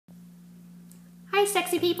Hi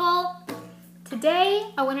sexy people! Today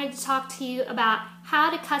I wanted to talk to you about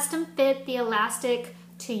how to custom fit the elastic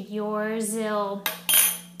to your zill.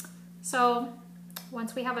 So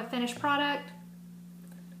once we have a finished product,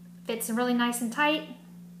 fits really nice and tight,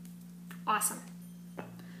 awesome.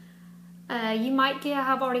 You might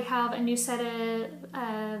already have a new set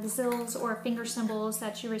of zills or finger cymbals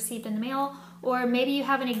that you received in the mail, or maybe you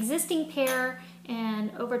have an existing pair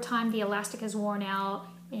and over time the elastic is worn out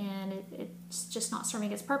and it's just not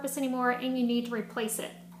serving its purpose anymore and you need to replace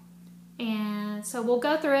it. And so we'll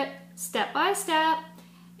go through it step by step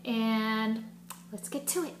and let's get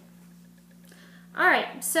to it.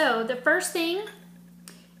 Alright, so the first thing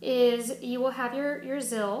is you will have your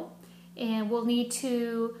zill and we'll need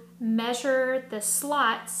to measure the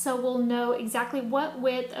slots so we'll know exactly what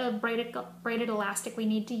width of braided elastic we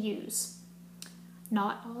need to use.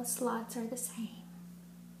 Not all slots are the same.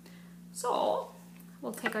 So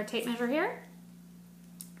we'll take our tape measure here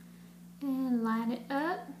and line it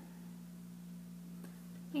up.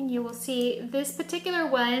 And you will see this particular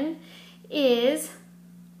one is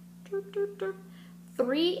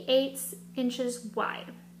 3/8 inches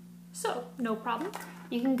wide. So no problem.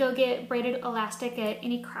 You can go get braided elastic at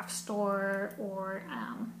any craft store or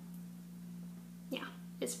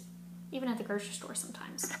it's even at the grocery store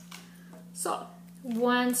sometimes. So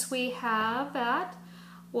once we have that,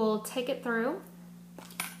 we'll take it through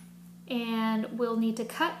and we'll need to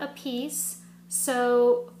cut a piece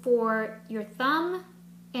so for your thumb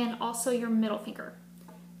and also your middle finger.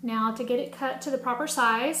 Now to get it cut to the proper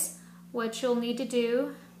size, what you'll need to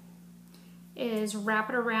do is wrap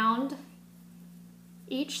it around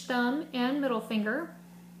each thumb and middle finger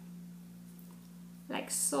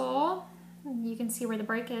like so. You can see where the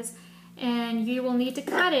break is, and you will need to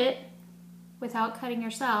cut it without cutting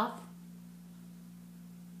yourself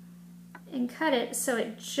and cut it so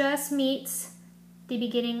it just meets the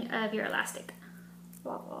beginning of your elastic.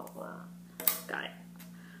 Got it.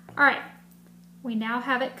 Alright, we now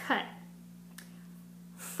have it cut.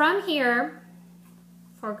 From here,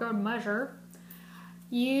 for a good measure,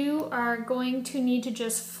 you are going to need to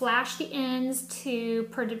just flash the ends to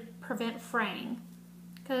prevent fraying,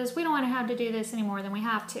 because we don't want to have to do this any more than we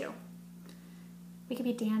have to. We could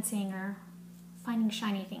be dancing or finding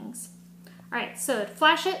shiny things. Alright, so to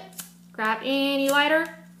flash it, grab any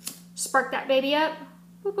lighter, spark that baby up,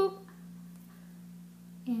 boop boop,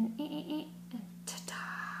 and ta-da!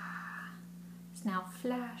 It's now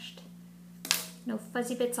flashed. No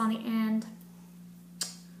fuzzy bits on the end.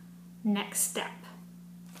 Next step.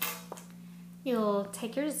 You'll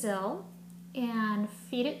take your zill and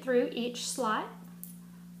feed it through each slot,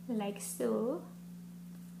 like so.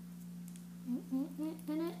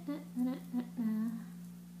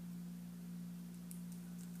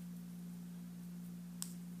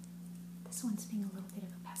 This one's being a little bit of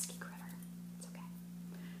a pesky critter. It's okay.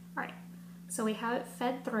 Alright, so we have it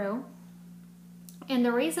fed through. And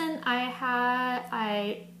the reason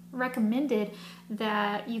I recommended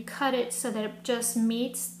that you cut it so that it just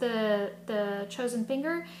meets the chosen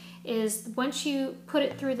finger is once you put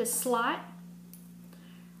it through the slot,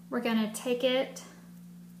 we're going to take it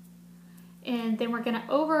and then we're going to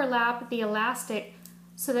overlap the elastic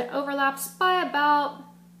so that it overlaps by about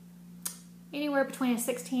anywhere between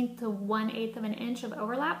 1/16 to 1/8 of an inch of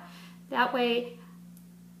overlap. That way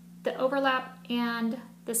the overlap and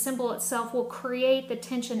the cymbal itself will create the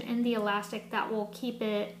tension in the elastic that will keep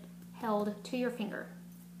it held to your finger.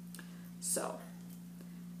 So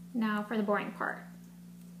now for the boring part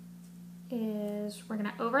is we're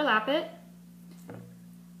going to overlap it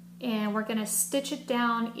and we're going to stitch it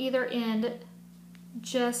down either end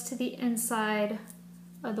just to the inside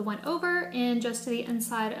of the one over and just to the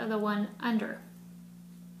inside of the one under.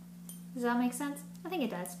 Does that make sense? I think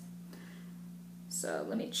it does. So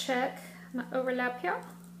let me check my overlap here.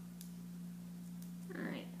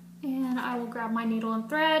 Alright, and I will grab my needle and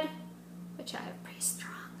thread, which I have pretty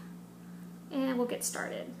strong, and we'll get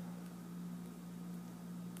started.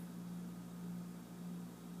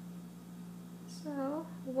 So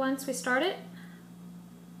once we start it,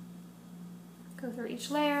 go through each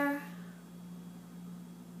layer.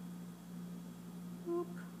 Oop.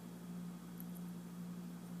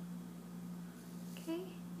 Okay,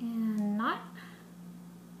 and knot.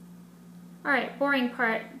 Alright, boring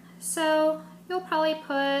part. So you'll probably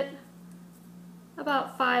put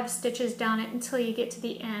about 5 stitches down it until you get to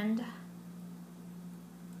the end.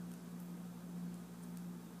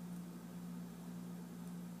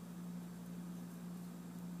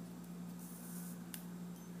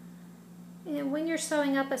 And when you're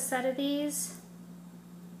sewing up a set of these,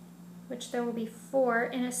 which there will be 4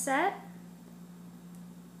 in a set,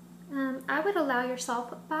 I I would allow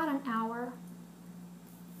yourself about an hour.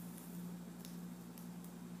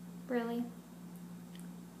 Really.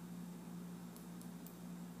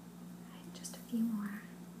 Just a few more.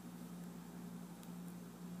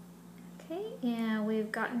 Okay, and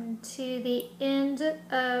we've gotten to the end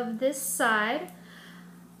of this side.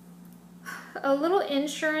 A little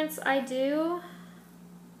insurance I do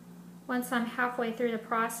once I'm halfway through the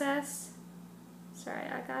process. Sorry,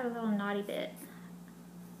 I got a little naughty bit.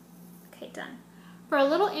 Okay, done. For a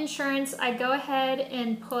little insurance, I go ahead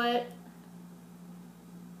and put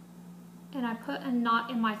a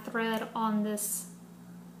knot in my thread on this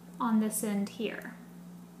end here.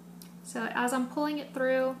 So as I'm pulling it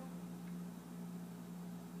through,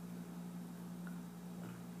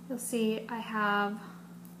 you'll see I have,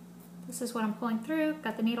 this is what I'm pulling through,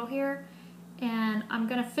 got the needle here, and I'm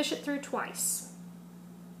gonna fish it through twice.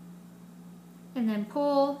 And then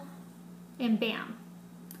pull, and bam.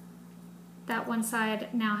 That one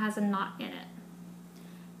side now has a knot in it.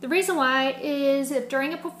 The reason why is if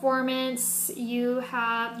during a performance you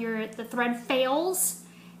have the thread fails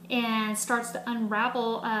and starts to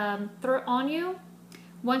unravel on you,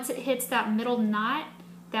 once it hits that middle knot,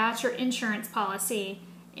 that's your insurance policy,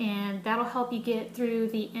 and that'll help you get through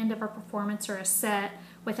the end of a performance or a set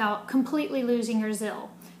without completely losing your zill.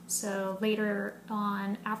 So later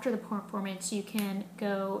on, after the performance, you can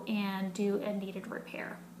go and do a needed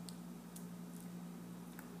repair.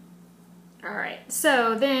 All right,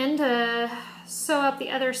 so then to sew up the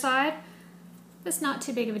other side, it's not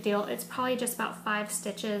too big of a deal. It's probably just about 5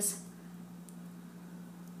 stitches.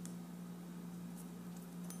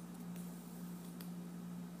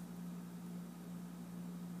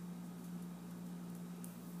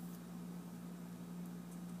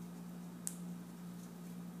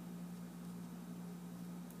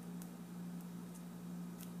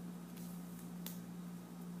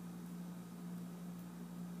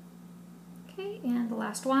 And the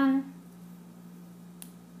last one.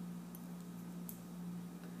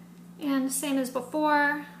 And same as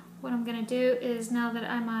before, what I'm going to do is, now that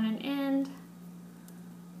I'm on an end,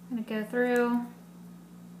 I'm going to go through,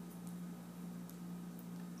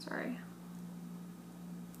 sorry,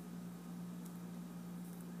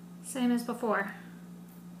 same as before.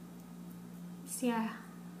 See,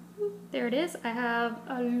 there it is. I have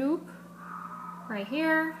a loop right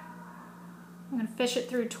here. I'm going to fish it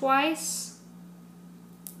through twice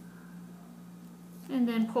and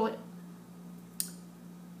then pull it.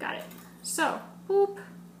 Got it. So, boop,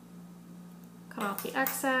 cut off the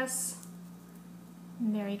excess,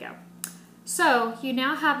 and there you go. So you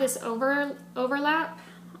now have this overlap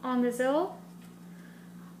on the zill.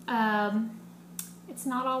 It's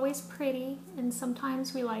not always pretty, and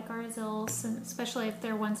sometimes we like our zills, and especially if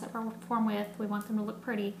they're ones that we're perform with, we want them to look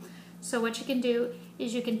pretty. So what you can do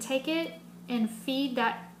is you can take it and feed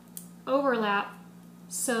that overlap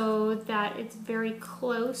so that it's very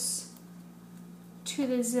close to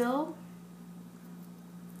the zill.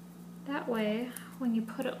 That way, when you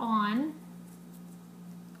put it on,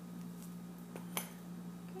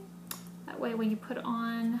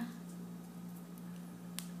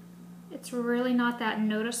 it's really not that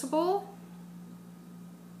noticeable.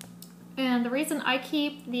 And the reason I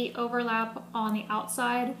keep the overlap on the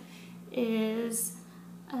outside is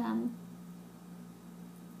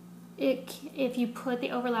if you put the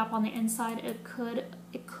overlap on the inside, it could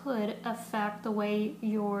affect the way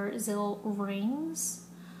your zill rings.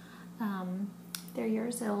 They're your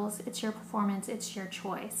zills, it's your performance, it's your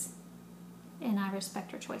choice, and I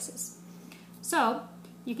respect your choices. So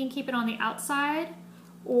you can keep it on the outside,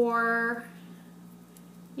 or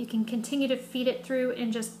you can continue to feed it through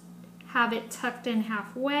and just have it tucked in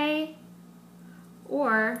halfway,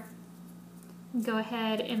 or go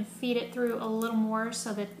ahead and feed it through a little more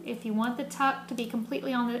so that if you want the tuck to be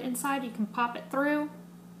completely on the inside, you can pop it through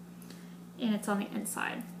and it's on the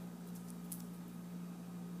inside.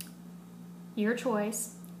 Your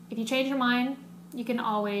choice. If you change your mind, you can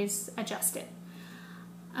always adjust it.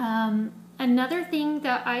 Another thing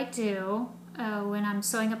that I do when I'm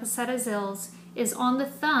sewing up a set of zills is on the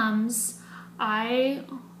thumbs, I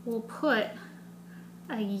will put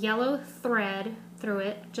a yellow thread through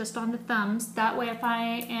it just on the thumbs. That way if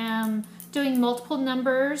I am doing multiple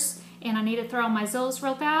numbers and I need to throw on my zills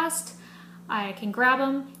real fast, I can grab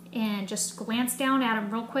them and just glance down at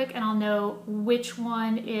them real quick, and I'll know which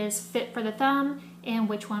one is fit for the thumb and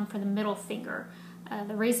which one for the middle finger.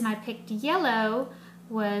 The reason I picked yellow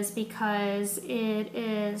was because it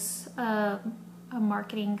is a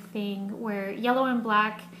marketing thing where yellow and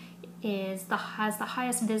black has the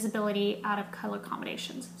highest visibility out of color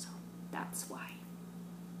combinations, so that's why.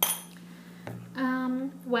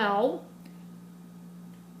 Well,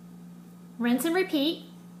 rinse and repeat.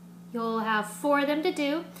 You'll have 4 of them to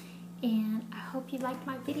do, and I hope you liked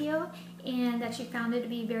my video and that you found it to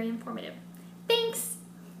be very informative. Thanks!